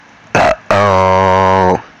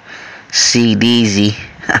Yo, CDZ,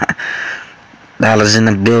 dollars in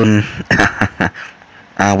the building.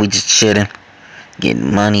 We just chilling,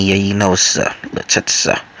 getting money. Yeah, you know what's up. Let's check this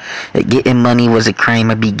out. Getting money was a crime.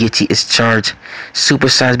 I be guilty as charged.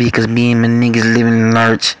 Supersized because me and my niggas living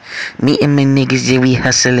large. Me and my niggas, yeah, we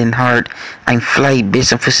hustling hard. I'm fly,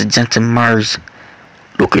 bitch. I'm for to jump to Mars.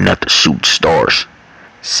 Looking at the shoot stars.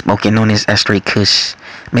 Smoking on this straight kush.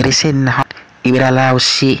 Made it sit in the heart. Eat that loud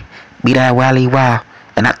shit. Be that wally wow.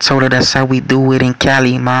 And I told her that's how we do it in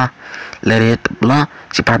Cali, ma. Let her hit the blunt.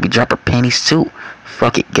 She probably drop her panties too.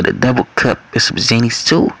 Fuck it, get a double cup and some zanies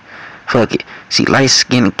too. Fuck it, she light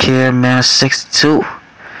skin and caramel sexy too.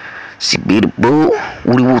 She be the boo.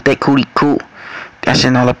 Woody woo, that cootie cool.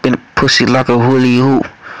 Dashing all up in the pussy like a hoolie hoo.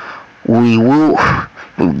 Woody woo.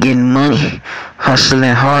 We getting money.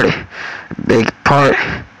 Hustling harder. Big part.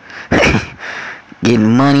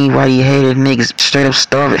 Getting money while you hated niggas straight up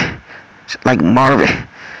starving. Like Marvin.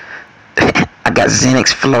 I got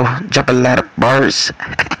Xanax flow. Drop a lot of bars.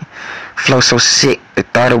 Flow so sick, they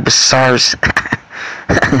thought it was SARS.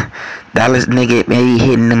 Dollars nigga, maybe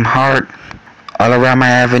hitting them hard. All around my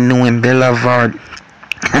avenue in Boulevard.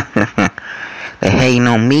 They hating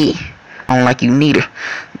on me. I don't like you neither.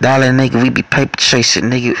 Dollar nigga, we be paper chasing,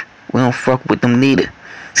 nigga. We don't fuck with them neither.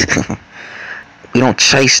 We don't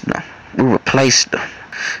chase them. We replace them.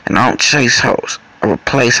 And I don't chase hoes. I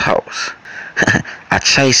replace hoes. I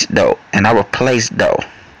chase though, and I replace though.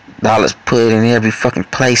 Dollars put in every fucking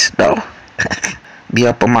place though. Be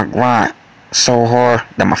up on my grind so hard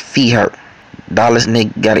that my feet hurt. Dollars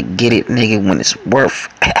nigga gotta get it nigga when it's worth.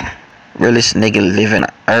 Realest nigga living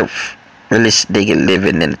on earth. Realest nigga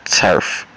living in the turf.